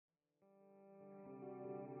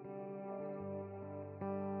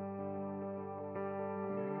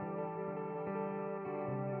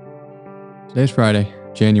Today's Friday,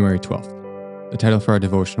 January 12th. The title for our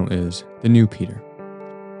devotional is The New Peter.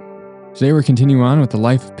 Today we're continuing on with the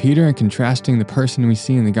life of Peter and contrasting the person we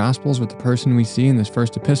see in the Gospels with the person we see in this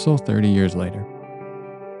first epistle 30 years later.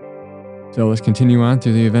 So let's continue on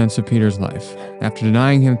through the events of Peter's life. After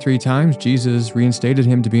denying him 3 times, Jesus reinstated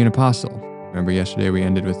him to be an apostle. Remember yesterday we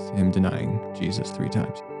ended with him denying Jesus 3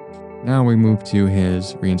 times. Now we move to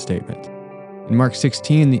his reinstatement. In Mark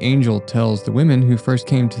 16, the angel tells the women who first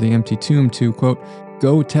came to the empty tomb to, quote,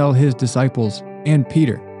 "Go tell his disciples and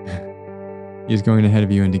Peter. He is going ahead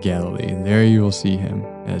of you into Galilee. There you will see him,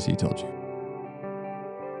 as he told you."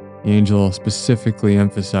 The angel specifically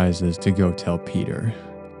emphasizes to go tell Peter,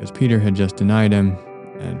 because Peter had just denied him,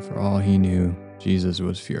 and for all he knew, Jesus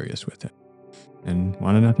was furious with him and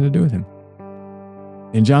wanted nothing to do with him.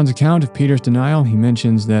 In John's account of Peter's denial, he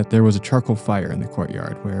mentions that there was a charcoal fire in the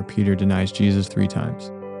courtyard where Peter denies Jesus 3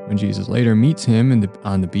 times. When Jesus later meets him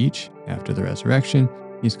on the beach after the resurrection,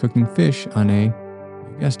 he's cooking fish on you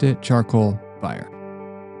guessed it, charcoal fire.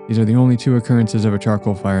 These are the only 2 occurrences of a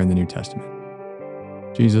charcoal fire in the New Testament.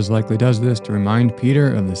 Jesus likely does this to remind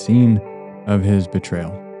Peter of the scene of his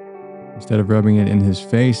betrayal. Instead of rubbing it in his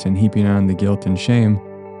face and heaping on the guilt and shame,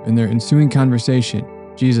 in their ensuing conversation,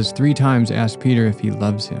 Jesus 3 times asks Peter if he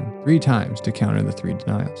loves him, 3 times to counter the 3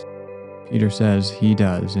 denials. Peter says he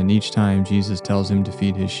does, and each time Jesus tells him to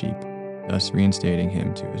feed his sheep, thus reinstating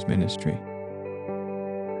him to his ministry.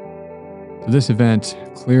 So this event,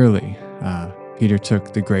 clearly, Peter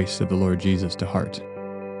took the grace of the Lord Jesus to heart,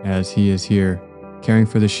 as he is here caring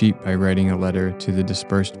for the sheep by writing a letter to the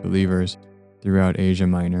dispersed believers throughout Asia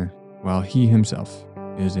Minor, while he himself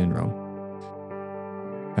is in Rome,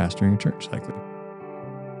 pastoring a church likely.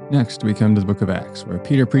 Next, we come to the book of Acts, where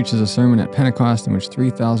Peter preaches a sermon at Pentecost in which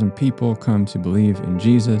 3,000 people come to believe in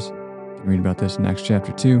Jesus. You can read about this in Acts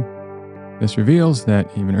chapter 2. This reveals that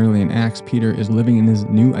even early in Acts, Peter is living in his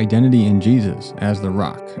new identity in Jesus as the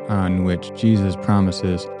rock on which Jesus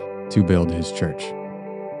promises to build his church.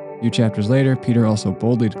 A few chapters later, Peter also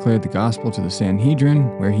boldly declared the gospel to the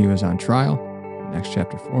Sanhedrin, where he was on trial. In Acts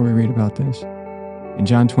chapter 4, we read about this. In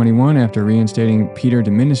John 21, after reinstating Peter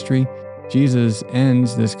to ministry, Jesus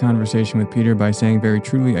ends this conversation with Peter by saying, "Very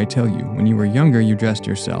truly I tell you, when you were younger you dressed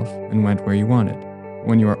yourself and went where you wanted.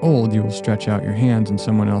 When you are old you will stretch out your hands and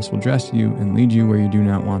someone else will dress you and lead you where you do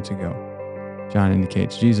not want to go." John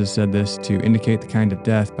indicates Jesus said this to indicate the kind of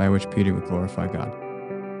death by which Peter would glorify God.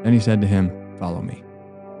 Then he said to him, "Follow me."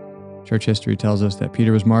 Church history tells us that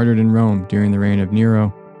Peter was martyred in Rome during the reign of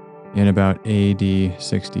Nero in about AD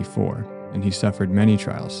 64, and he suffered many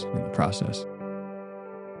trials in the process.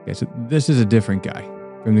 Okay, so this is a different guy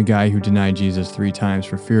from the guy who denied Jesus 3 times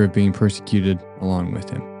for fear of being persecuted along with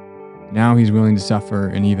him. Now he's willing to suffer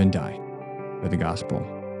and even die for the gospel.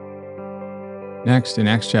 Next, in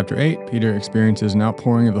Acts chapter 8, Peter experiences an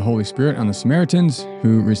outpouring of the Holy Spirit on the Samaritans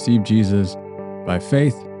who received Jesus by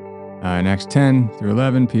faith. In Acts 10 through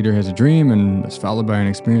 11, Peter has a dream and is followed by an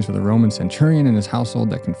experience with a Roman centurion in his household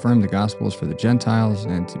that confirmed the gospels for the Gentiles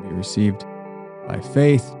and to be received by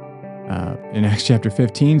faith. In Acts chapter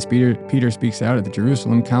 15, Peter speaks out at the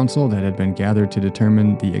Jerusalem council that had been gathered to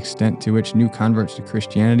determine the extent to which new converts to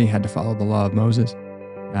Christianity had to follow the law of Moses.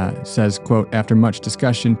 It says, quote, "After much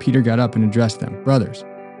discussion, Peter got up and addressed them. 'Brothers,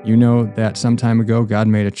 you know that some time ago God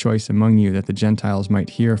made a choice among you that the Gentiles might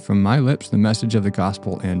hear from my lips the message of the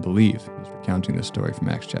gospel and believe.'" He's recounting this story from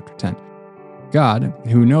Acts chapter 10. "God,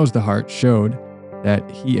 who knows the heart, showed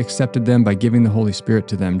that he accepted them by giving the Holy Spirit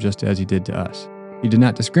to them just as he did to us. He did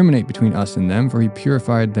not discriminate between us and them, for he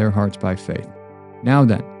purified their hearts by faith. Now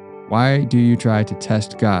then, why do you try to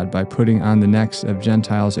test God by putting on the necks of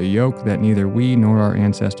Gentiles a yoke that neither we nor our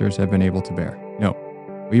ancestors have been able to bear? No,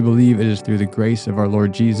 we believe it is through the grace of our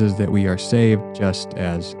Lord Jesus that we are saved just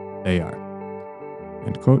as they are."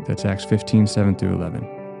 End quote. That's Acts 15, 7 through 11.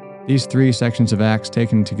 These 3 sections of Acts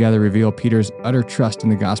taken together reveal Peter's utter trust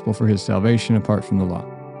in the gospel for his salvation apart from the law.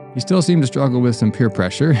 He still seemed to struggle with some peer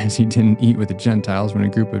pressure, as he didn't eat with the Gentiles when a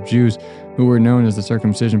group of Jews who were known as the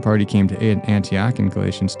circumcision party came to Antioch in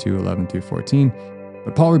Galatians 2, 11 through 14.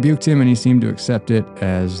 But Paul rebuked him and he seemed to accept it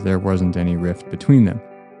as there wasn't any rift between them.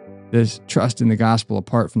 This trust in the gospel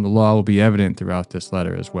apart from the law will be evident throughout this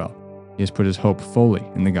letter as well. He has put his hope fully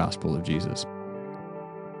in the gospel of Jesus.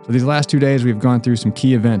 So these last 2 days we've gone through some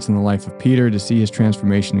key events in the life of Peter to see his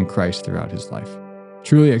transformation in Christ throughout his life.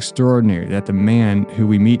 Truly extraordinary that the man who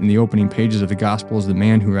we meet in the opening pages of the gospel is the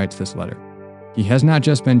man who writes this letter. He has not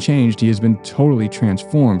just been changed, he has been totally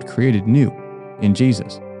transformed, created new in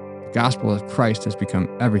Jesus. The gospel of Christ has become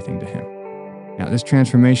everything to him. Now, this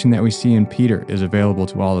transformation that we see in Peter is available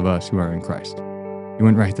to all of us who are in Christ. He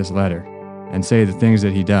wouldn't write this letter and say the things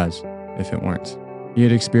that he does if it weren't. He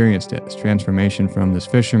had experienced it, this transformation from this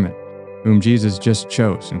fisherman whom Jesus just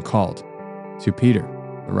chose and called, to Peter,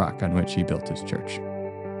 the rock on which he built his church.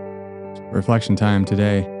 Reflection time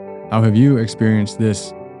today. How have you experienced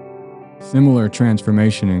this similar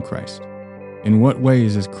transformation in Christ? In what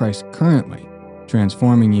ways is Christ currently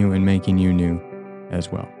transforming you and making you new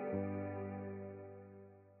as well?